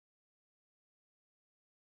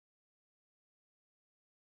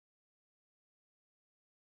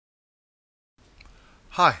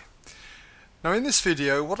Hi. Now in this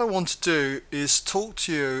video what I want to do is talk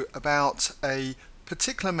to you about a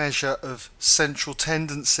particular measure of central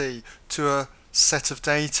tendency to a set of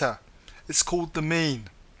data. It's called the mean.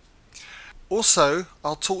 Also,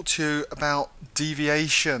 I'll talk to you about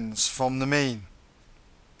deviations from the mean.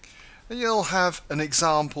 And you'll have an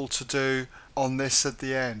example to do on this at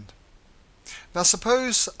the end. Now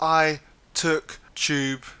suppose I took a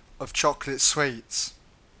tube of chocolate sweets.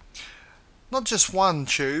 Not just one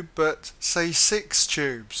tube, but say 6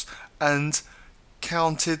 tubes, and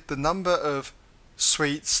counted the number of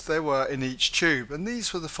sweets there were in each tube, and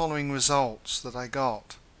these were the following results that I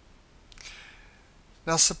got.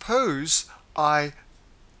 Now suppose I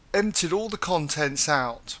emptied all the contents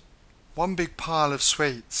out, one big pile of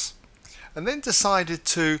sweets, and then decided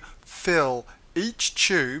to fill each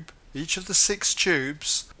tube, each of the 6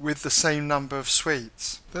 tubes, with the same number of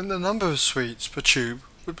sweets. Then the number of sweets per tube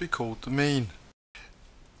would be called the mean.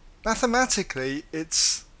 Mathematically,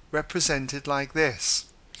 it's represented like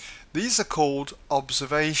this. These are called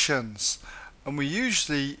observations, and we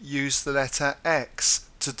usually use the letter X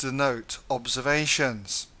to denote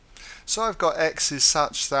observations. So I've got X's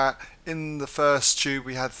such that in the first tube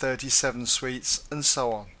we had 37 sweets, and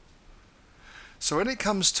so on. So when it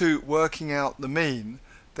comes to working out the mean,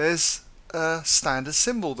 there's a standard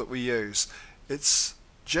symbol that we use. It's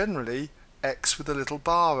generally X with a little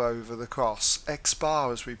bar over the cross, X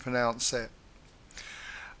bar as we pronounce it.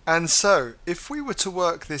 And so if we were to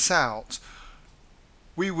work this out,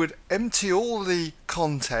 we would empty all the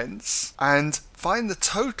contents and find the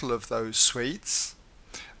total of those sweets,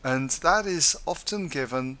 and that is often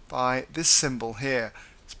given by this symbol here.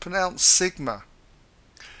 It's pronounced sigma.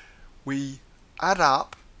 We add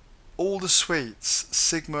up all the sweets,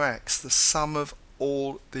 sigma x, the sum of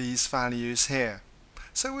all these values here.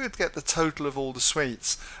 So we would get the total of all the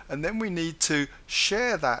sweets, and then we need to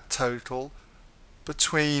share that total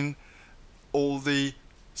between all the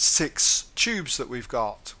 6 tubes that we've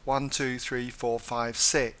got. 1, 2, 3, 4, 5,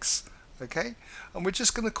 6. Okay? And we're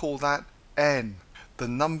just going to call that n, the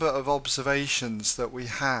number of observations that we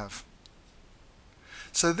have.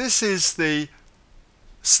 So this is the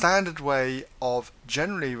standard way of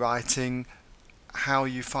generally writing how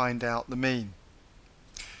you find out the mean.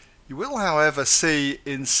 You will, however, see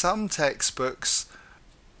in some textbooks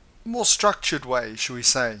a more structured way, shall we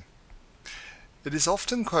say. It is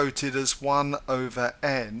often quoted as 1 over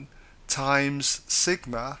n times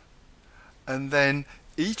sigma, and then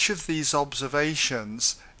each of these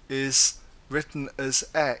observations is written as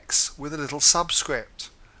x with a little subscript.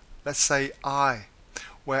 Let's say I,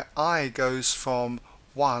 where I goes from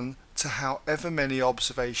 1 to however many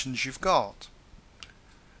observations you've got.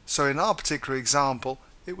 So in our particular example,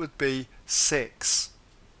 it would be 6.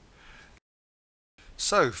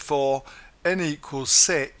 So for n equals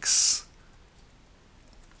 6,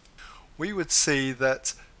 we would see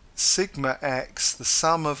that sigma x, the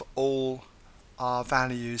sum of all our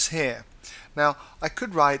values here. Now I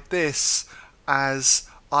could write this as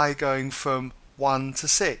I going from 1 to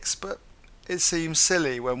 6, but it seems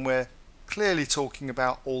silly when we're clearly talking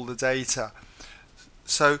about all the data.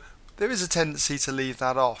 So there is a tendency to leave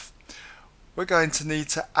that off. We're going to need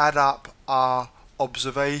to add up our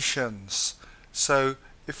observations. So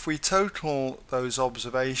if we total those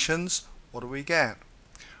observations, what do we get?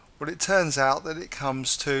 Well, it turns out that it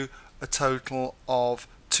comes to a total of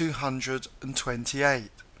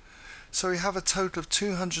 228. So we have a total of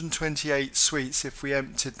 228 sweets if we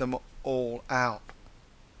emptied them all out.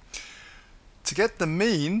 To get the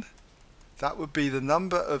mean, that would be the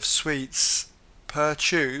number of sweets per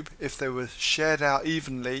tube if they were shared out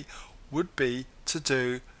evenly, would be to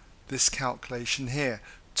do this calculation here.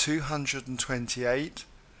 228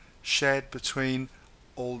 shared between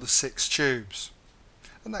all the 6 tubes.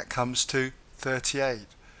 And that comes to 38.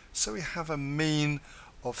 So we have a mean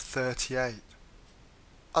of 38.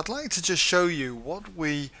 I'd like to just show you what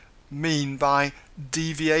we mean by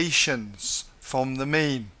deviations from the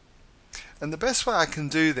mean. And the best way I can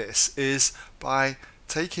do this is by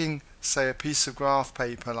taking, say, a piece of graph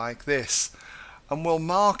paper like this, and we'll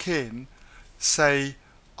mark in, say,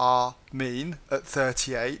 our mean at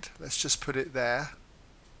 38. Let's just put it there.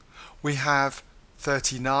 We have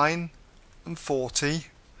 39 and 40,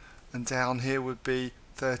 and down here would be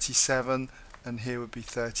 37, and here would be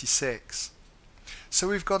 36. So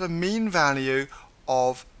we've got a mean value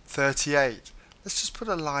of 38. Let's just put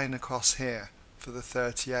a line across here for the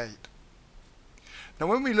 38. Now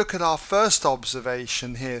when we look at our first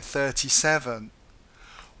observation here, 37,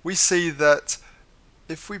 we see that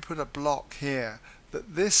if we put a block here,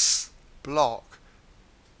 that this block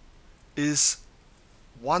is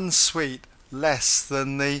 1 sweet less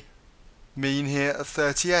than the mean here of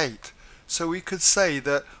 38. So we could say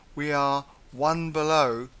that we are 1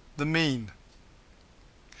 below the mean.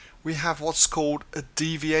 We have what's called a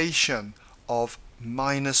deviation of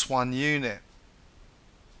 -1 unit.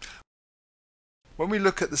 When we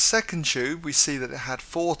look at the second tube, we see that it had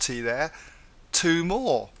 40 there, 2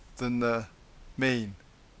 more than the mean.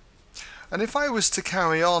 And if I was to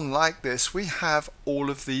carry on like this, we have all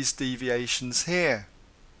of these deviations here.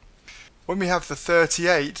 When we have the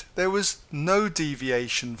 38, there was no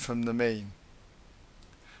deviation from the mean.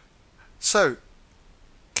 So,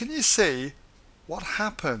 can you see what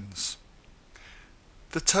happens?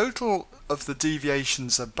 The total of the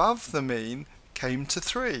deviations above the mean came to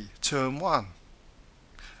 3, 2 and 1.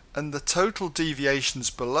 And the total deviations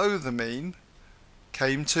below the mean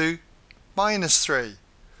came to -3.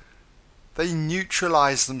 They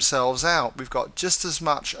neutralize themselves out. We've got just as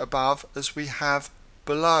much above as we have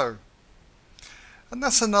below. And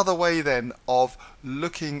that's another way then of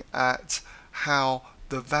looking at how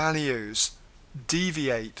the values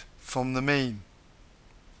deviate from the mean.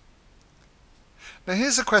 Now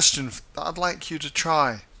here's a question that I'd like you to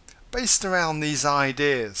try based around these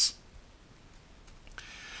ideas.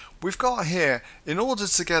 We've got here, in order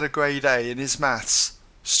to get a grade A in his maths,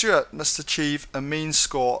 Stuart must achieve a mean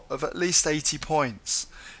score of at least 80 points.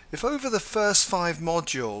 If over the first 5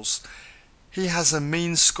 modules he has a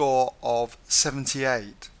mean score of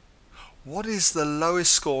 78, what is the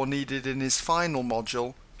lowest score needed in his final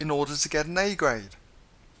module in order to get an A grade?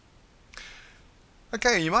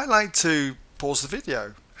 Okay, you might like to pause the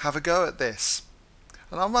video, have a go at this,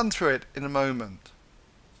 and I'll run through it in a moment.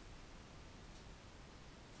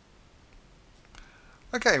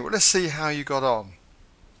 Okay, well, let's see how you got on.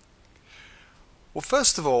 Well,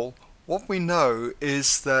 first of all, what we know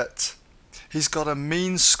is that he's got a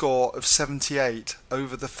mean score of 78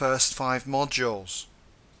 over the first 5 modules.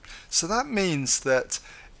 So that means that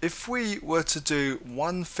if we were to do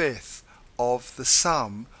 1/5 of the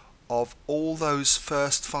sum of all those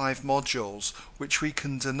first 5 modules, which we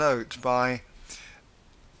can denote by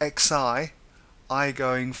xi, I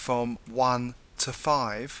going from 1 to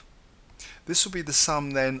 5, this will be the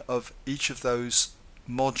sum then of each of those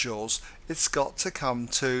modules. It's got to come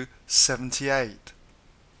to 78.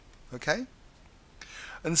 Okay?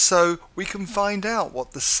 And so we can find out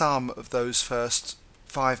what the sum of those first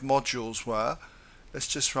 5 modules were. Let's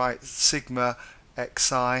just write sigma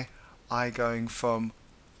xi, I going from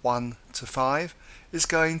 1 to 5, is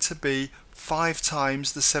going to be 5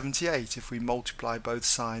 times the 78 if we multiply both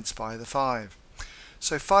sides by the 5.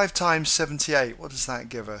 So 5 times 78, what does that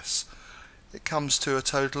give us? It comes to a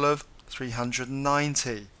total of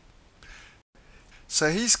 390.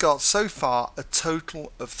 So he's got so far a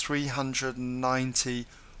total of 390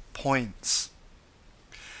 points.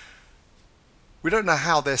 We don't know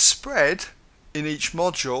how they're spread in each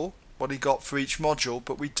module, what he got for each module,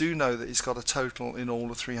 but we do know that he's got a total in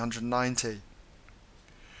all of 390.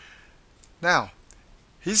 Now,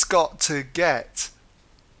 he's got to get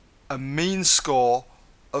a mean score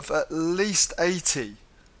of at least 80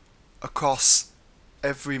 across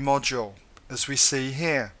every module, as we see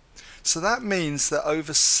here. So that means that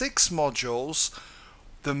over 6 modules,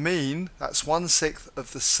 the mean, that's 1/6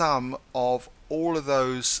 of the sum of all of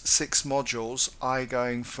those 6 modules, I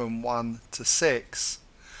going from 1 to 6,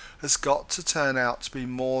 has got to turn out to be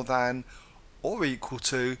more than or equal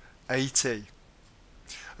to 80.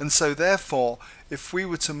 And so therefore, if we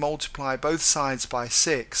were to multiply both sides by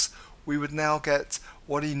 6, we would now get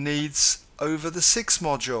what he needs over the 6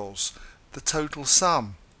 modules, the total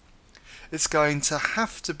sum. It's going to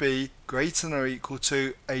have to be greater than or equal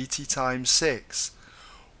to 80 times 6,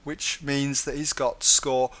 which means that he's got to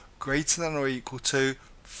score greater than or equal to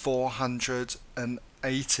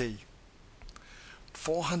 480.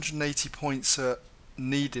 480 points are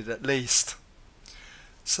needed at least.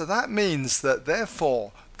 So that means that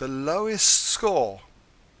therefore the lowest score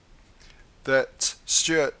that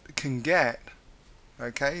Stuart can get,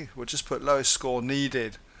 okay, we'll just put lowest score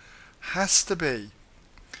needed, has to be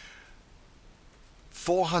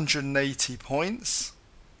 480 points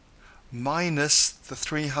minus the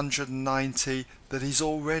 390 that he's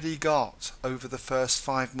already got over the first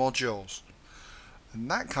 5 modules. And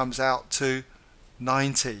that comes out to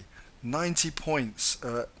 90. 90 points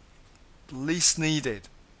are at least needed.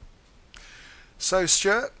 So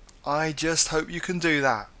Stuart, I just hope you can do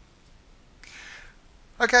that.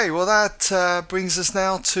 Okay, well that brings us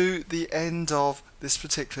now to the end of this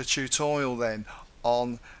particular tutorial then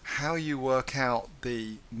on how you work out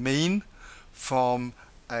the mean from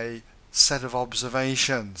a set of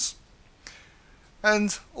observations.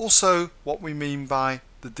 and also what we mean by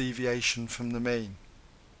the deviation from the mean.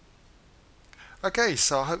 Okay,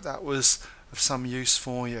 so I hope that was of some use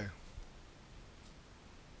for you.